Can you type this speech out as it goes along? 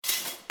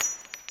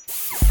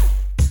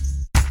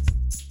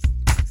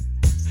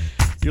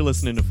You're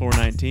listening to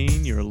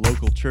 419, your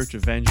local church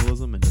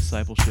evangelism and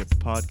discipleship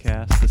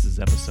podcast. This is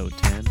episode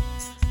 10.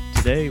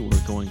 Today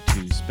we're going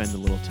to spend a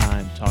little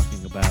time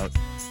talking about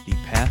the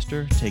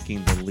pastor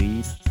taking the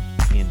lead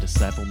in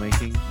disciple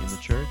making in the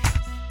church.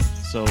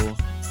 So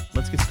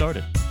let's get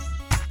started.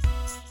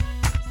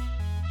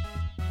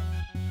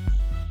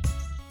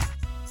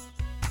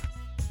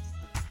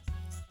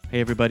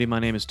 Hey everybody, my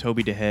name is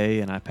Toby DeHay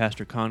and I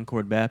pastor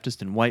Concord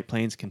Baptist in White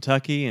Plains,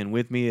 Kentucky, and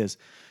with me as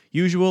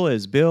usual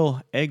is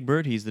Bill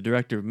Egbert. He's the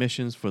Director of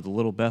Missions for the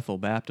Little Bethel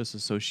Baptist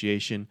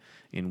Association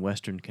in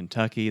Western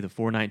Kentucky. The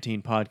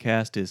 419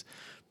 podcast is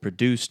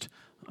produced,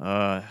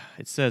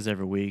 it says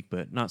every week,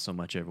 but not so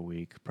much every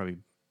week, probably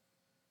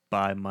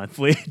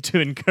bi-monthly, to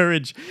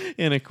encourage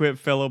and equip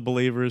fellow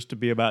believers to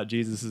be about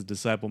Jesus'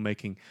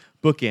 disciple-making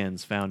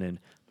bookends found in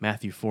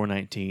Matthew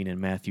 4:19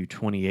 and Matthew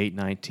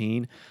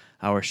 28:19.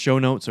 Our show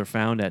notes are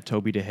found at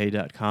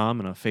tobydehay.com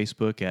and on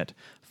Facebook at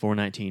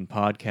 419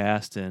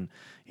 Podcast. And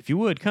if you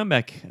would, come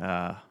back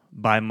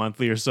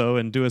bi-monthly or so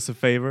and do us a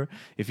favor.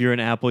 If you're an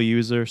Apple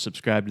user,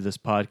 subscribe to this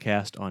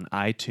podcast on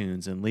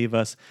iTunes and leave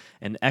us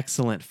an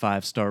excellent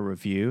 5-star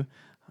review.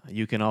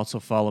 You can also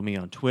follow me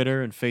on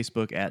Twitter and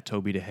Facebook at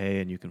Toby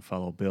DeHay, and you can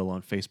follow Bill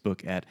on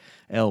Facebook at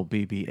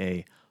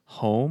LBBA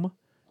Home.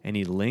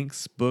 Any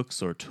links,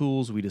 books, or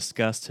tools we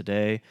discuss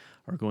today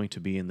are going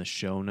to be in the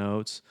show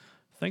notes.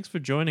 Thanks for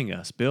joining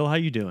us. Bill, how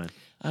you doing?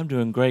 I'm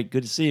doing great.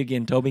 Good to see you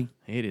again, Toby.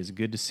 It is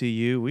good to see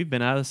you. We've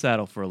been out of the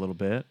saddle for a little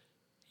bit.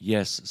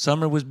 Yes,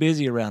 summer was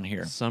busy around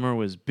here. Summer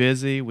was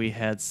busy. We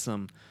had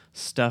some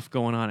stuff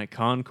going on at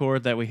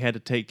Concord that we had to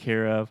take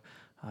care of.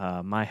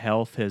 My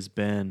health has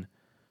been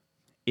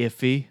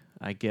iffy,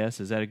 I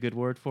guess. Is that a good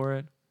word for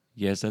it?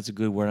 Yes, that's a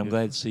good word. I'm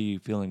glad to see you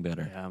feeling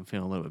better. Yeah, I'm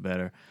feeling a little bit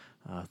better.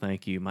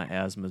 Thank you. My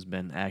asthma's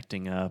been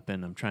acting up,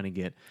 and I'm trying to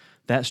get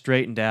that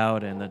straightened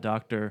out. And the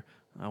doctor,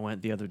 I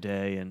went the other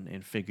day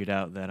and figured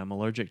out that I'm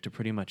allergic to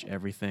pretty much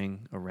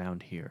everything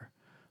around here.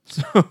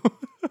 So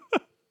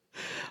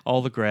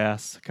all the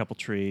grass, a couple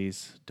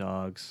trees,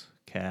 dogs,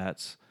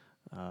 cats,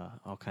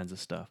 all kinds of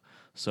stuff.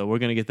 So we're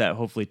going to get that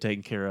hopefully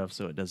taken care of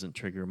so it doesn't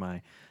trigger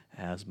my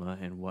asthma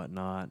and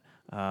whatnot.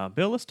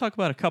 Bill, let's talk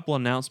about a couple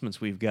announcements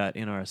we've got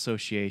in our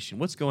association.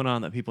 What's going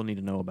on that people need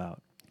to know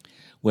about?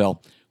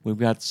 Well, we've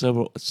got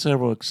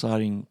several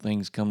exciting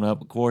things coming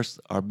up. Of course,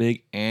 our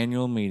big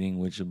annual meeting,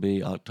 which will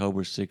be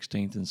October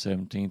 16th and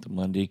 17th,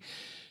 Monday,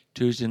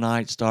 Tuesday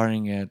night,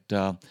 starting at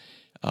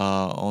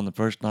on the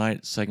first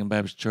night, Second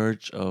Baptist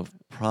Church of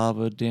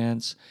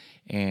Providence,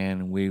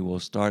 and we will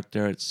start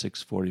there at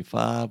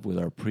 6:45 with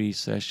our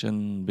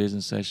pre-session,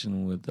 business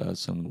session with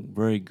some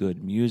very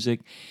good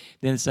music.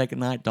 Then the second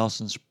night,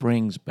 Dawson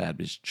Springs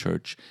Baptist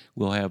Church,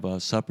 we'll have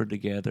a supper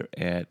together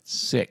at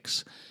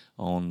 6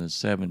 on the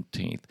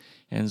 17th.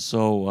 And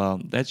so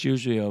that's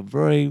usually a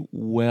very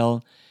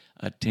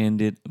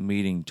well-attended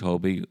meeting,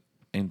 Toby.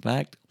 In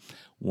fact,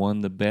 one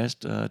of the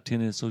best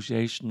attended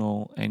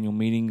associational annual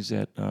meetings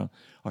that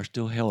are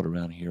still held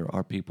around here.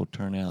 Our people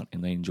turn out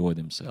and they enjoy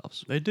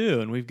themselves. They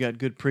do, and we've got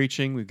good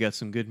preaching. We've got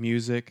some good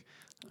music.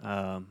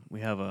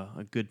 We have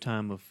a good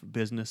time of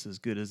business, as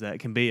good as that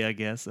can be, I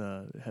guess,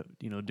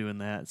 doing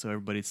that. So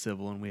everybody's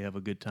civil, and we have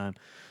a good time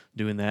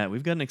doing that.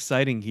 We've got an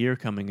exciting year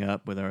coming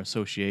up with our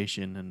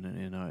association,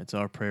 and it's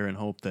our prayer and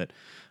hope that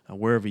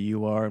wherever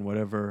you are and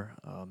whatever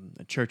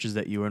churches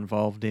that you are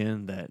involved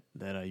in, that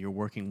you're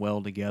working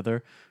well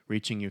together,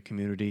 reaching your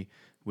community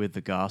with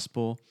the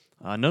gospel.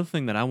 Another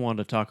thing that I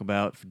wanted to talk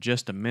about for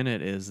just a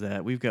minute is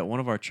that we've got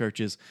one of our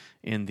churches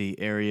in the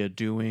area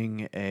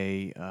doing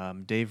a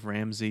Dave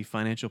Ramsey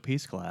Financial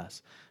Peace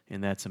class,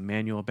 and that's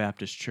Emmanuel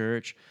Baptist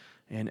Church.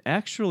 And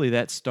actually,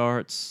 that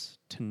starts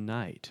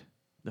tonight.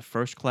 The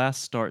first class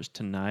starts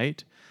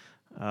tonight,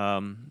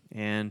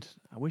 and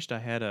I wished I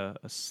had a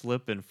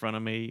slip in front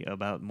of me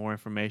about more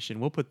information.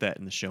 We'll put that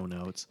in the show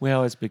notes.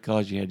 Well, it's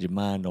because you had your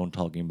mind on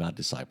talking about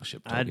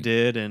discipleship, Toby. I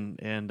did,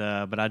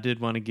 but I did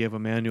want to give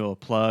Emmanuel a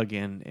plug,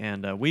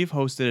 and we've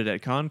hosted it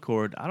at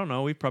Concord. I don't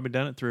know, we've probably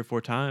done it 3 or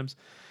 4 times.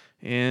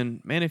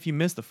 And man, if you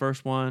missed the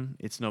first one,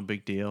 it's no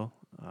big deal.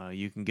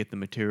 You can get the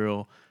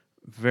material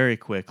very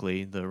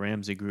quickly. The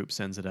Ramsey group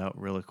sends it out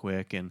really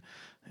quick, and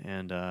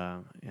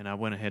I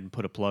went ahead and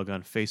put a plug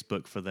on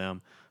Facebook for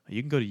them.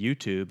 You can go to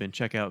YouTube and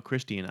check out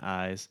Christy and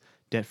I's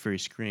Debt-Free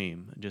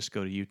Scream. Just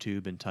go to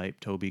YouTube and type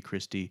Toby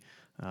Christy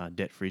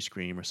Debt-Free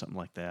Scream or something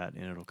like that,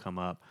 and it'll come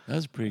up.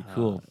 That's pretty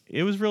cool.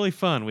 It was really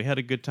fun. We had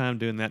a good time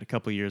doing that a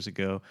couple years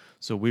ago,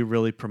 so we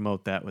really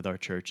promote that with our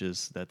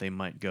churches, that they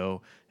might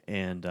go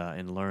and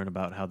learn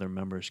about how their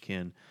members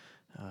can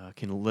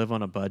live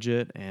on a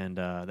budget, and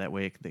that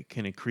way it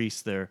can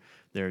increase their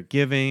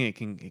giving, it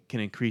can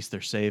increase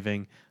their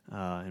saving,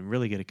 and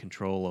really get a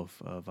control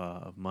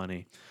of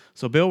money.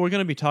 So, Bill, we're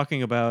going to be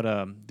talking about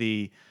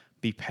the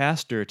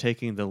pastor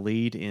taking the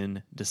lead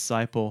in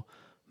disciple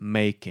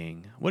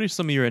making. What are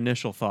some of your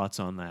initial thoughts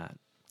on that?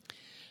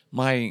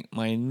 My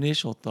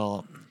initial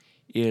thought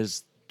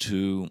is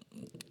to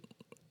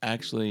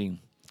actually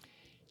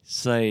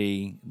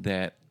say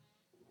that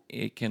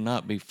it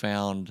cannot be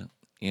found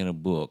in a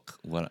book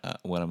what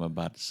I'm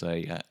about to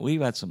say. We've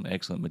got some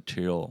excellent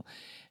material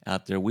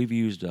out there. We've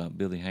used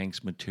Billy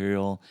Hanks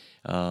material,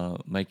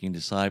 Making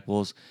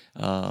Disciples.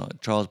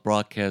 Charles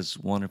Brock has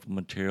wonderful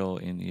material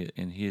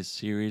in his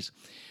series.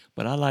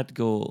 But I'd like to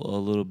go a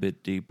little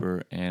bit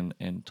deeper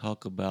and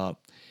talk about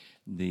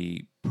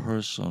the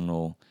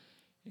personal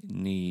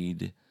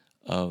need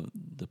of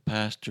the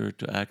pastor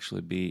to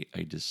actually be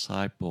a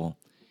disciple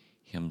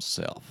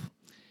himself.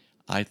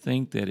 I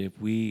think that if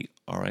we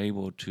are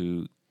able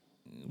to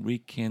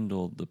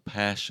rekindle the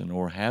passion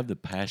or have the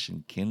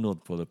passion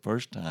kindled for the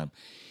first time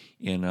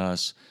in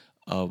us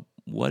of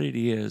what it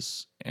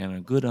is and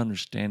a good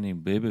understanding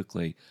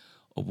biblically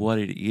of what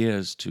it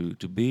is to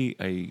be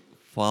a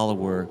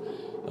follower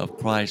of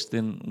Christ,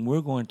 then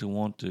we're going to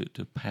want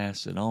to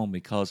pass it on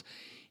because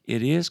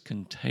it is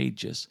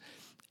contagious.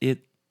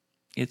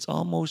 It's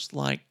almost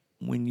like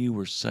when you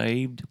were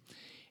saved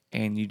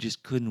and you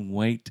just couldn't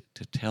wait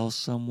to tell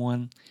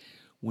someone.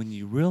 When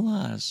you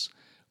realize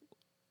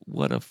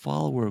what a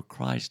follower of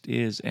Christ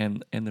is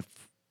and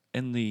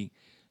the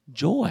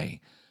joy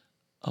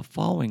of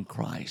following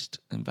Christ.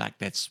 In fact,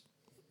 that's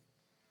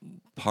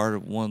part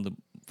of one of the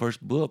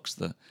first books,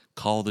 the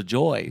Call to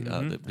Joy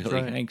that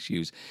Billy Hanks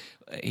used.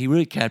 He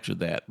really captured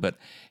that. But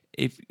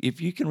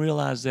if you can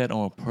realize that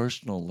on a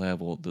personal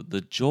level,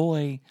 the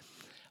joy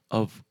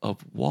of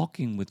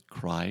walking with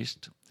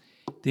Christ,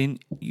 then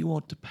you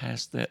want to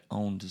pass that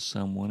on to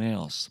someone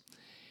else.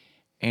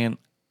 And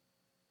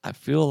I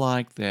feel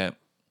like that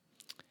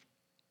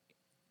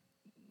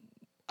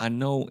I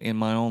know in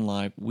my own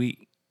life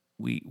we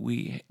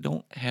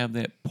don't have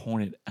that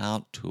pointed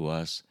out to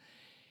us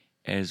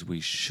as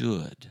we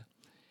should.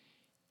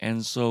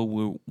 And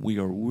so we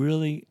are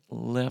really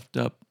left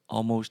up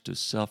almost to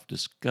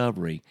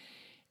self-discovery,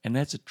 and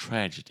that's a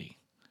tragedy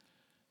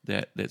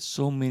that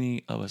so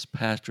many of us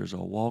pastors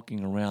are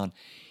walking around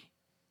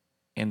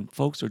and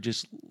folks are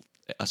just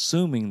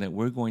assuming that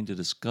we're going to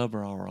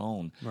discover our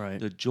own,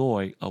 the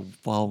joy of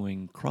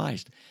following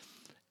Christ.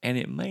 And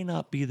it may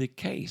not be the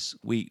case.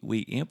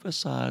 We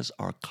emphasize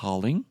our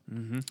calling,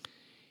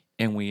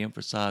 and we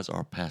emphasize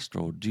our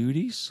pastoral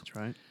duties. That's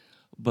right.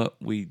 But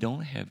we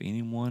don't have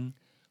anyone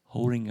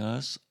holding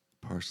us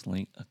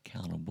personally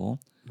accountable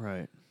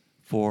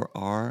for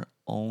our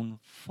own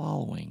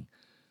following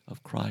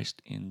of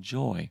Christ in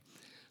joy.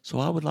 So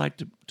I would like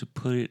to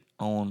put it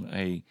on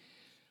a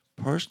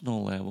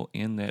personal level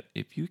in that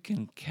if you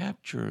can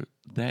capture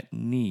that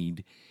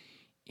need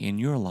in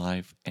your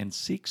life and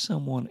seek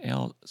someone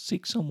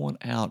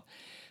out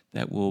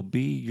that will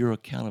be your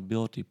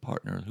accountability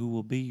partner, who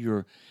will be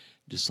your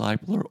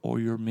discipler or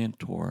your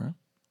mentor,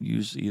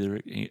 use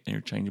either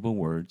interchangeable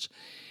words,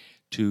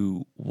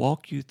 to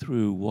walk you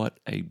through what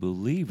a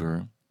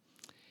believer's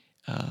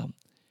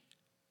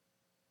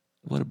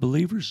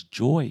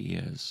joy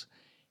is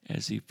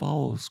as he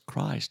follows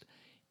Christ,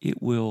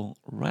 it will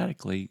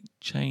radically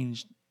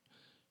change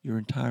your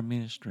entire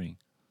ministry.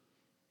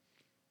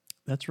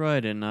 That's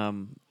right, and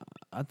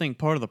I think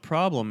part of the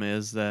problem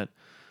is that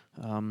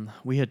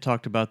we had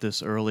talked about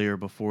this earlier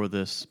before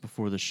the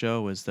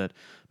show, is that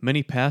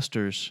many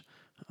pastors,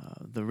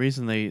 the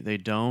reason they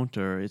don't,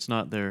 or it's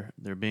not they're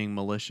being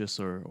malicious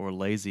or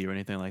lazy or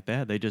anything like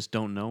that, they just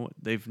don't know.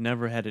 They've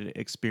never had an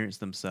experience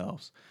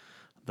themselves.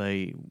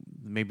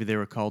 Maybe they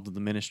were called to the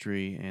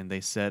ministry and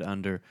they sat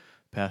under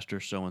pastor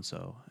so and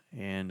so,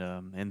 and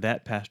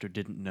that pastor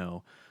didn't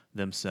know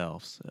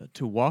themselves,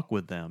 to walk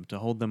with them, to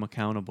hold them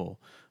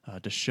accountable,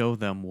 to show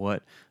them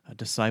what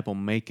disciple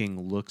making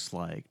looks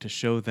like, to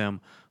show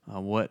them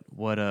what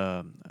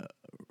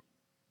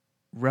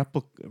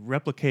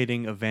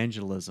replicating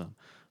evangelism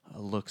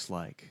looks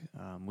like.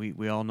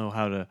 We all know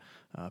how to,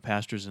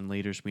 pastors and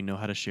leaders, we know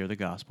how to share the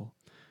gospel.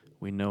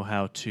 We know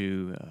how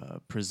to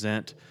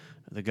present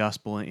the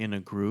gospel in a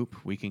group.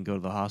 We can go to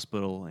the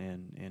hospital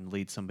and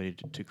lead somebody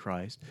to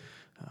Christ.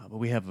 But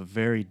we have a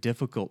very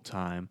difficult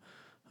time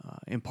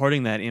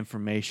imparting that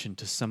information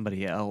to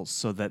somebody else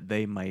so that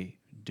they may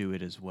do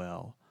it as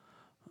well.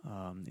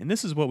 And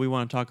this is what we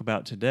want to talk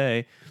about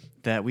today,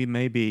 that we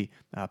may be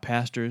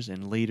pastors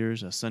and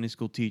leaders, Sunday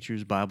school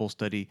teachers, Bible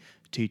study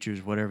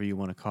teachers, whatever you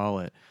want to call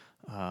it,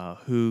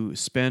 who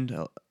spend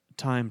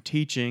time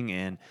teaching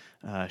and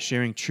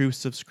sharing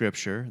truths of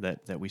Scripture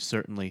that we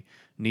certainly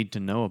need to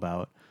know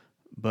about,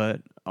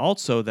 but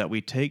also that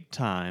we take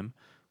time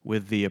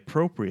with the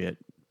appropriate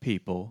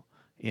people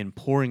in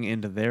pouring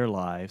into their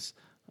lives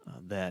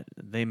that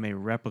they may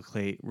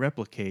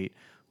replicate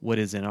what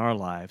is in our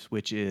lives,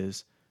 which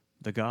is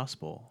the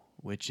gospel,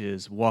 which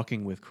is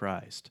walking with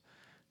Christ.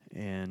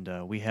 And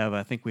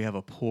I think we have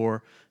a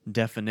poor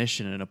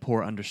definition and a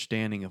poor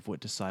understanding of what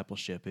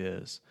discipleship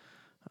is.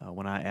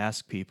 When I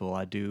ask people,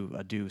 I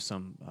lead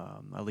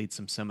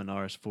some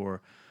seminars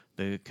for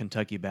the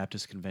Kentucky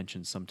Baptist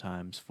Convention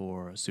sometimes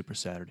for Super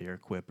Saturday or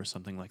Quip or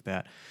something like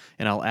that.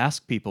 And I'll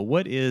ask people,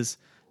 what is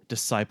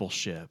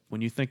discipleship?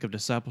 When you think of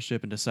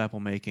discipleship and disciple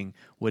making,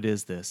 what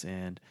is this?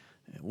 And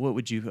what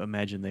would you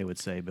imagine they would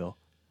say, Bill?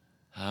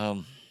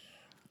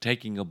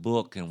 taking a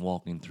book and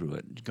walking through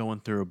it. Going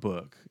through a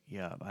book.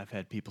 Yeah, I've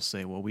had people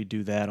say, well, we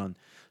do that on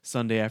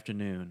Sunday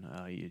afternoon.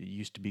 It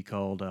used to be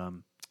called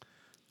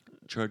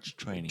Church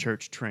training.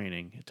 church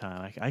training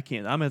time. I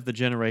can't. I'm at the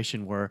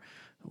generation where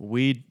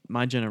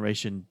my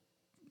generation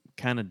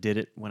kind of did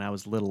it when I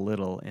was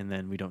little, and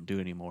then we don't do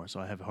it anymore. So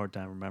I have a hard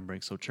time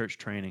remembering. So church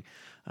training.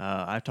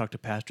 I've talked to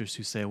pastors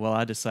who say, well,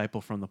 I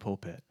disciple from the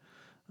pulpit.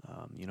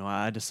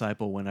 I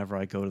disciple whenever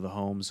I go to the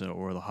homes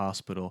or the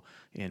hospital,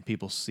 and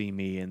people see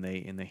me and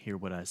they hear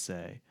what I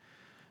say.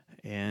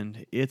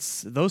 And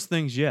it's those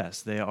things,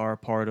 yes, they are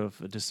part of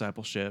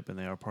discipleship and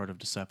they are part of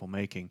disciple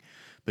making,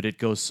 but it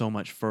goes so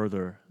much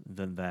further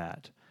than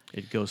that.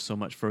 It goes so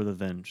much further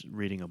than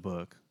reading a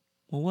book.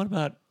 Well, what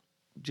about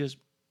just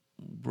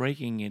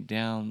breaking it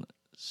down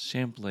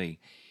simply?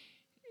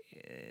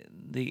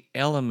 The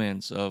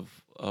elements of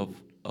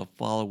a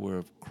follower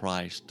of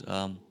Christ.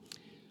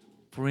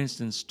 For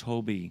instance,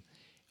 Toby,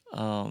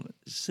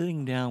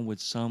 sitting down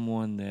with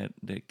someone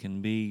that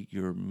can be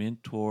your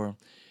mentor,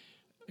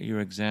 your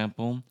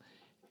example,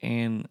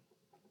 and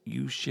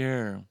you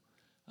share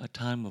a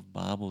time of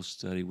Bible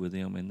study with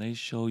them, and they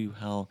show you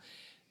how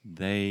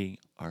they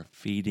are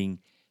feeding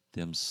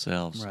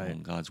themselves Right.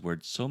 on God's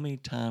Word. So many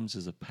times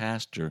as a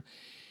pastor,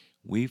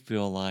 we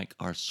feel like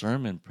our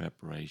sermon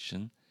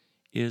preparation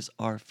is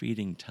our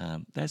feeding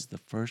time. That's the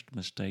first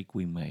mistake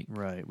we make.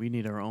 Right. We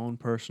need our own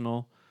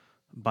personal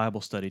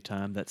Bible study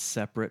time that's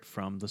separate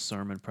from the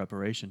sermon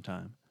preparation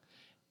time.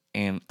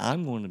 And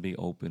I'm going to be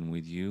open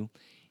with you.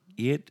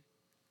 It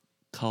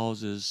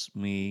causes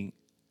me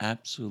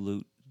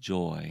absolute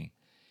joy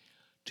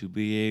to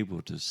be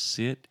able to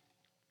sit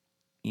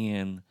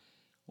in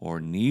or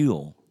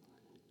kneel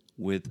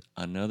with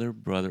another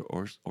brother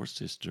or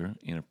sister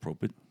in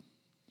appropriate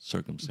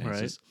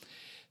circumstances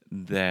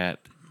that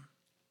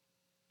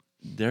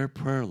their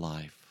prayer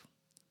life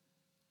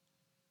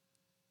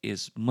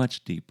is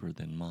much deeper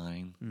than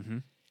mine, Mm-hmm.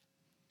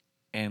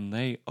 and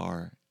they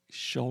are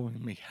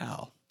showing me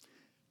how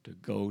to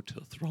go to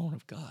the throne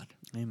of God.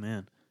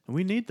 Amen. And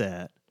we need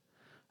that,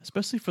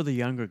 especially for the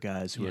younger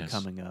guys who are Yes.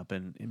 coming up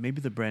and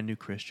maybe the brand new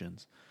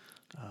Christians.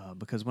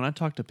 Because when I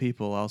talk to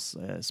people,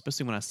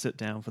 especially when I sit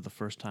down for the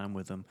first time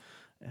with them,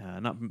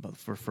 not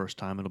for first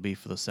time, it'll be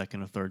for the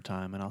second or third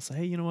time, and I'll say,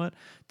 hey, you know what?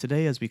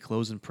 Today, as we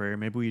close in prayer,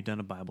 maybe we've done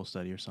a Bible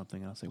study or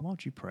something, and I'll say, why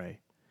don't you pray?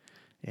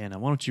 And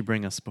why don't you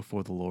bring us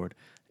before the Lord?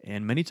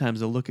 And many times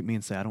they'll look at me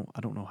and say, I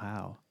don't know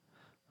how.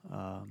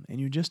 And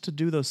you just to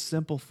do those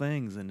simple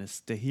things and it's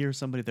to hear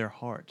somebody their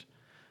heart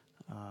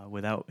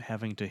without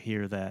having to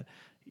hear that,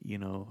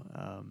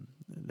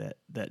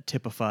 that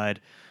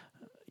typified,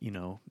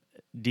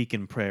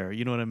 deacon prayer.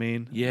 You know what I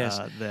mean? Yes.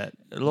 That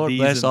Lord these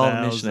bless and all the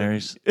thous and-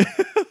 missionaries.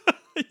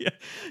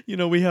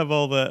 Yeah, we have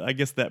all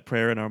that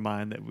prayer in our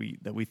mind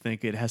that we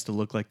think it has to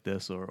look like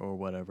this or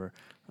whatever.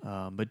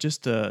 But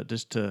just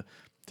to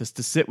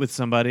sit with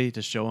somebody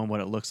to show them what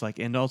it looks like,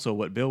 and also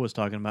what Bill was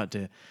talking about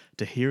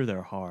to hear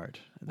their heart.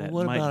 That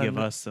what might about give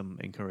ano- us some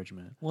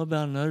encouragement. What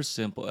about another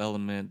simple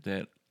element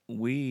that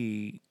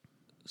we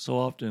so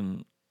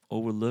often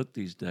overlook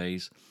these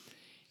days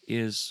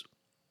is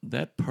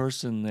that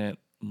person that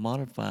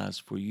models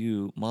for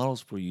you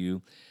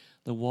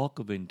the walk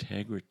of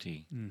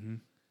integrity, Mm-hmm.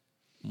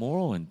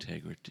 moral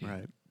integrity.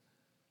 Right.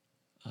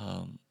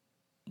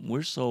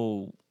 We're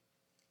so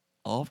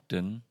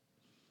often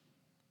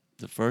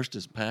the first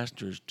as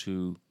pastors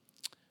to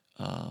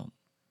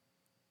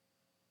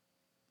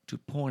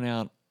point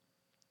out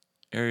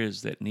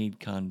areas that need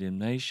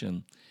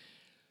condemnation,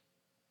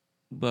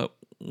 but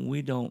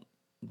we don't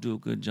do a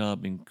good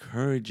job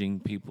encouraging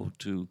people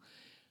to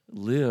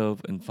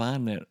live and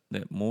find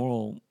that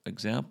moral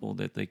example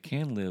that they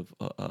can live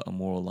a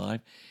moral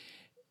life.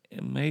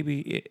 And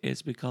maybe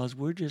it's because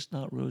we're just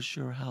not real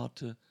sure how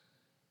to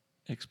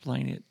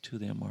explain it to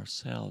them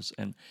ourselves.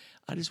 And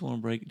I just want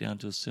to break it down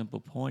to a simple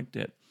point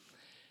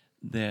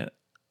that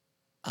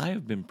I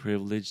have been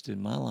privileged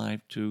in my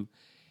life to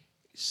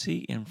see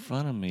in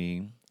front of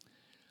me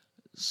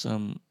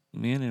some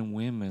men and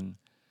women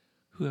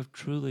who have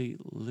truly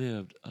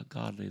lived a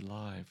godly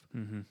life.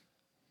 Mm-hmm.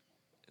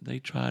 They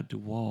tried to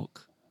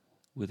walk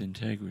with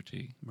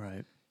integrity.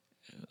 Right.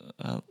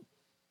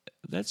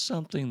 That's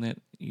something that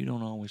you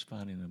don't always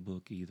find in a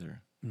book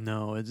either.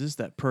 No, it's just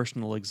that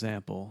personal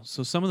example.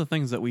 So some of the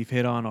things that we've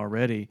hit on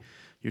already,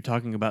 you're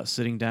talking about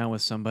sitting down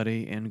with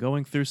somebody and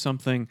going through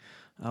something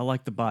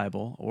like the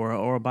Bible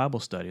or a Bible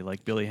study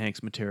like Billy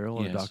Hank's material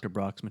or Yes. Dr.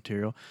 Brock's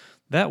material.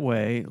 That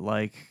way,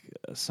 like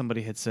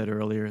somebody had said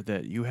earlier,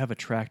 that you have a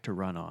track to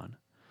run on.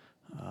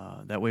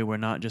 That way we're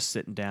not just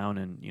sitting down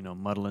and,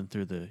 muddling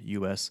through the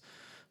U.S.,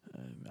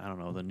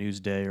 the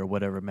Newsday or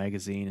whatever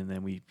magazine, and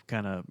then we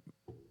kind of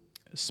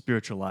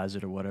spiritualize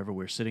it or whatever.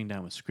 We're sitting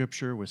down with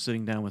Scripture. We're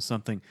sitting down with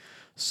something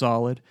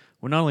solid.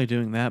 We're not only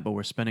doing that, but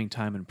we're spending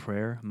time in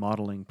prayer,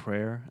 modeling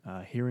prayer,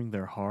 hearing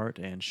their heart,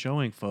 and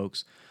showing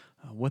folks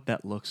what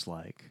that looks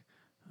like.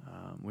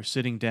 We're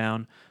sitting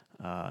down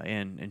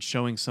and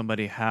showing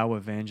somebody how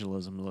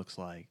evangelism looks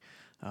like.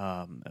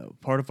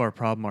 Part of our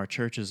problem, our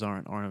churches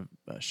aren't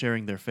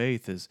sharing their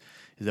faith, is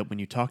that when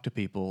you talk to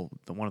people,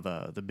 one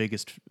of the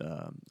biggest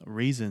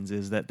reasons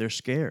is that they're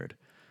scared.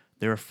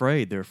 They're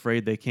afraid. They're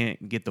afraid they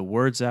can't get the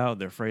words out.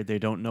 They're afraid they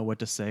don't know what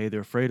to say.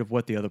 They're afraid of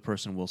what the other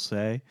person will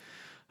say.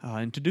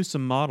 And to do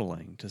some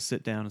modeling, to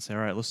sit down and say, all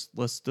right,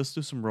 let's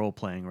do some role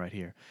playing right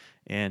here.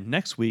 And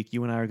next week,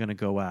 you and I are going to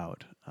go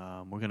out.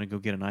 We're going to go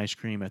get an ice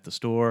cream at the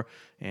store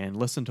and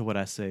listen to what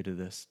I say to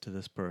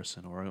this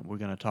person. Or we're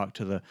going to we're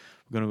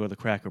going to go to the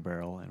Cracker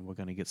Barrel and we're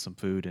going to get some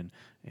food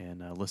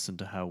and listen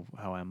to how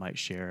I might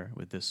share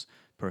with this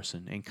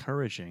person,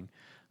 encouraging.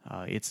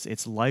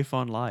 It's life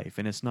on life,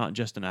 and it's not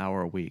just an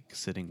hour a week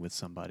sitting with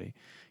somebody.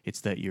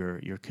 It's that you're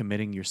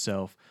committing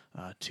yourself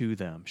to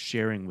them,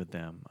 sharing with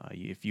them.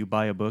 If you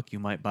buy a book, you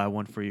might buy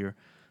one for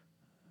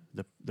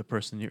the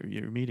person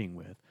you're meeting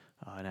with,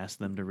 and ask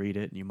them to read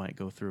it, and you might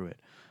go through it.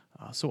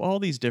 So all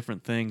these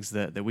different things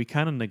that we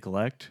kind of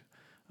neglect.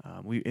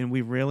 We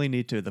really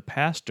need to. The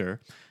pastor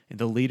and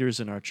the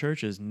leaders in our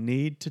churches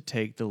need to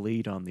take the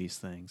lead on these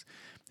things,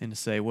 and to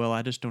say, well,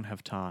 I just don't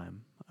have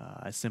time.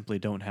 I simply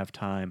don't have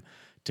time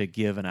to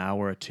give an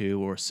hour or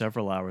two or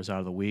several hours out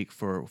of the week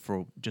for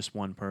just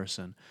one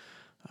person.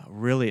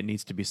 Really, it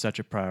needs to be such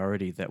a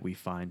priority that we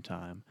find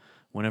time.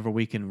 Whenever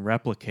we can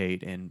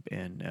replicate and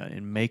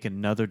make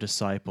another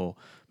disciple,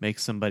 make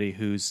somebody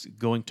who's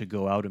going to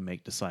go out and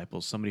make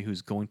disciples, somebody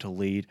who's going to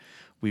lead,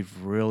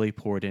 we've really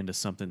poured into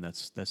something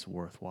that's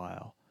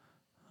worthwhile.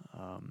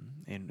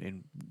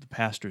 And the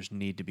pastors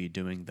need to be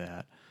doing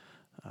that.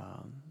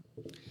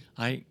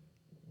 I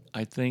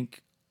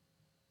think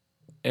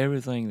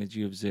everything that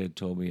you have said,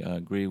 Toby, I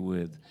agree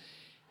with.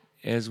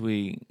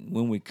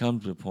 When we come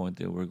to the point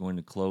that we're going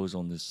to close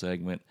on this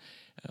segment,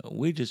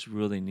 we just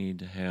really need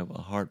to have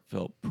a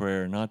heartfelt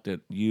prayer. Not that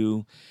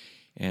you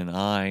and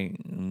I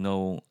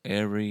know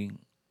every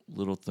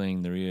little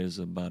thing there is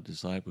about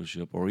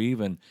discipleship, or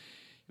even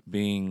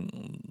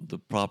being the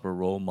proper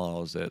role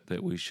models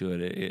that we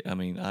should.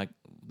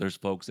 There's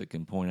folks that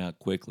can point out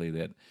quickly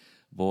that,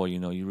 boy,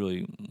 you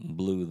really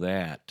blew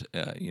that.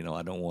 I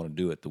don't want to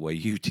do it the way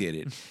you did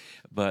it.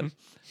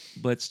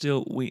 But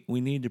still, we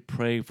need to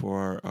pray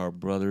for our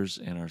brothers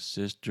and our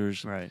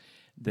sisters, Right.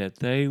 that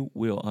they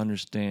will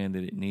understand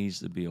that it needs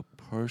to be a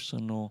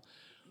personal,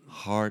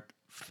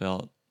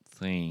 heartfelt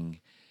thing,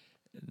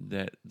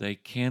 that they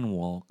can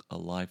walk a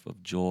life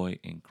of joy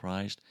in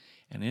Christ.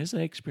 And as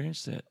they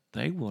experience that,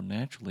 they will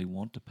naturally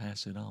want to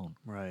pass it on.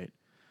 Right.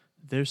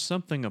 There's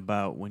something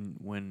about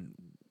when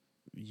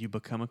you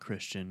become a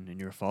Christian and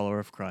you're a follower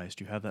of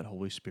Christ, you have that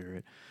Holy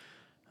Spirit,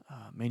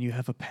 man, you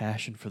have a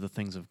passion for the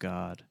things of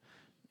God.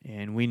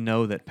 And we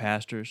know that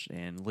pastors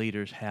and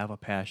leaders have a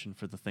passion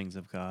for the things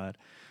of God.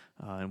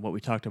 And what we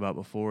talked about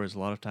before is a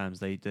lot of times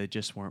they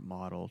just weren't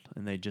modeled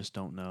and they just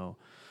don't know.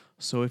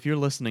 So if you're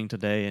listening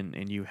today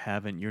and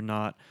you're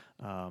not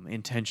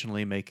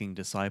intentionally making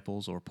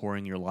disciples or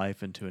pouring your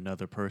life into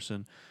another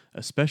person,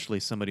 especially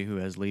somebody who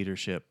has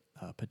leadership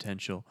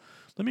potential,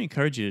 let me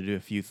encourage you to do a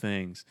few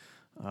things.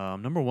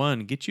 Number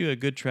one, get you a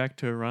good track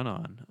to run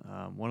on.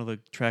 One of the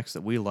tracks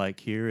that we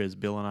like here is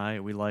Bill and I.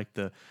 We like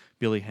the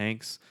Billy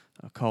Hanks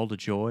Call to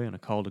Joy and a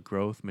Call to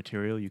Growth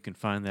material. You can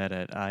find that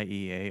at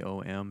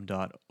IEAOM.org.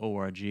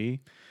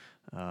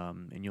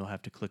 And you'll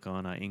have to click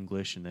on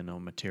English and then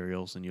on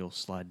materials, and you'll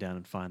slide down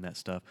and find that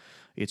stuff.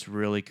 It's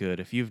really good.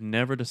 If you've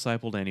never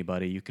discipled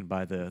anybody, you can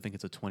buy I think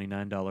it's a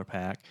 $29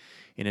 pack,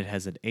 and it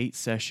has an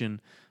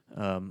 8-session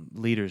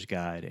leader's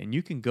guide, and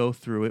you can go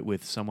through it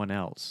with someone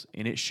else,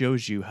 and it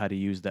shows you how to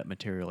use that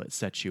material. It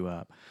sets you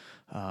up.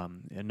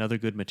 Another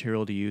good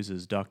material to use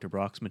is Dr.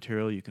 Brock's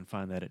material. You can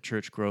find that at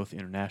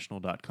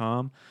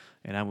churchgrowthinternational.com.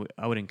 And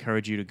I would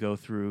encourage you to go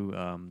through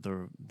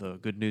the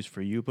Good News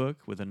for You book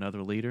with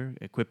another leader,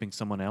 equipping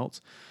someone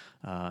else,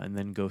 and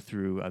then go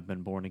through I've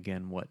Been Born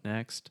Again, What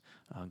Next,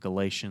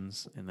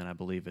 Galatians, and then I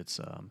believe it's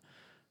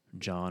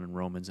John and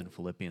Romans and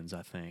Philippians,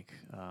 I think.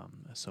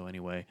 So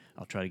anyway,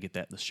 I'll try to get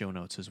that in the show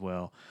notes as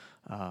well.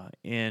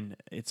 And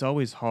it's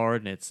always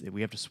hard, and we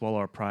have to swallow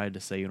our pride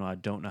to say, I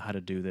don't know how to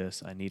do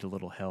this. I need a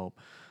little help.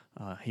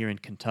 Here in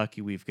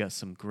Kentucky, we've got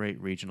some great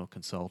regional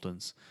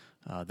consultants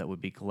that would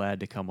be glad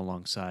to come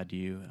alongside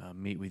you,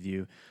 meet with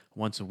you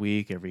once a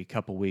week, every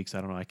couple weeks.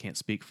 I don't know, I can't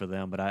speak for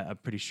them, but I'm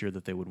pretty sure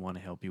that they would want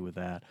to help you with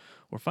that.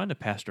 Or find a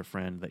pastor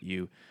friend that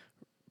you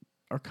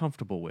are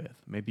comfortable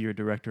with. Maybe you're a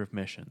director of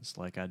missions,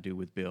 like I do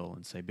with Bill,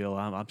 and say, Bill,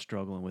 I'm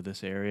struggling with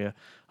this area.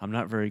 I'm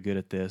not very good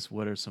at this.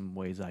 What are some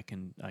ways I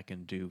can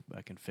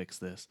fix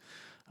this?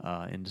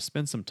 And to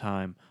spend some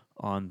time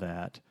on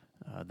that,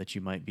 that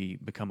you might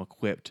become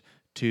equipped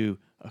to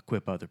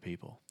equip other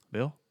people.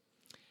 Bill?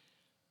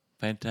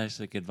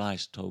 Fantastic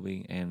advice,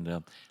 Toby.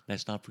 And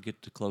let's not forget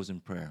to close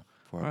in prayer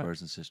for our brothers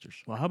and sisters.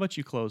 Well, how about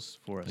you close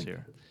for us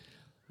here?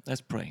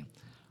 Let's pray.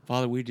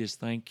 Father, we just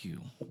thank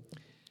you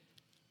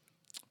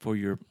for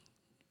your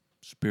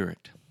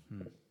Spirit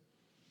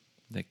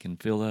that can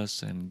fill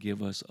us and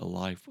give us a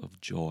life of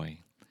joy.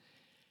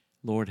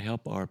 Lord,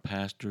 help our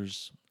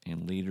pastors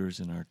and leaders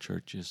in our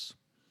churches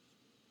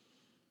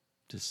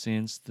to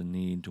sense the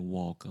need to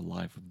walk a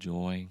life of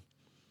joy,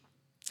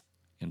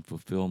 and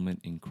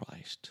fulfillment in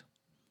Christ.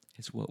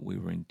 It's what we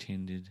were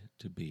intended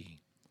to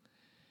be.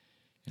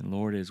 And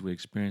Lord, as we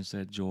experience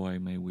that joy,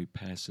 may we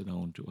pass it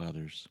on to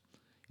others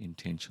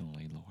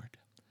intentionally, Lord.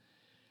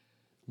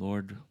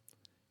 Lord,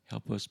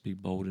 help us be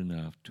bold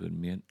enough to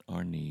admit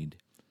our need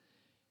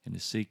and to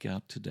seek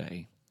out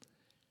today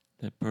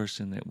that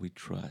person that we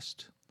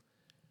trust,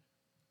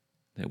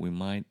 that we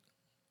might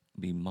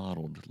be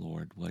modeled,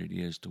 Lord, what it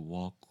is to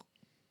walk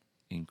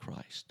in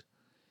Christ.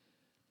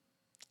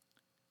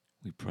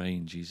 We pray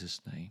in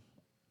Jesus' name.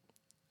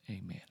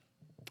 Amen.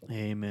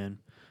 Amen.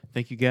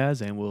 Thank you,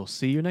 guys, and we'll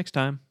see you next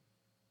time.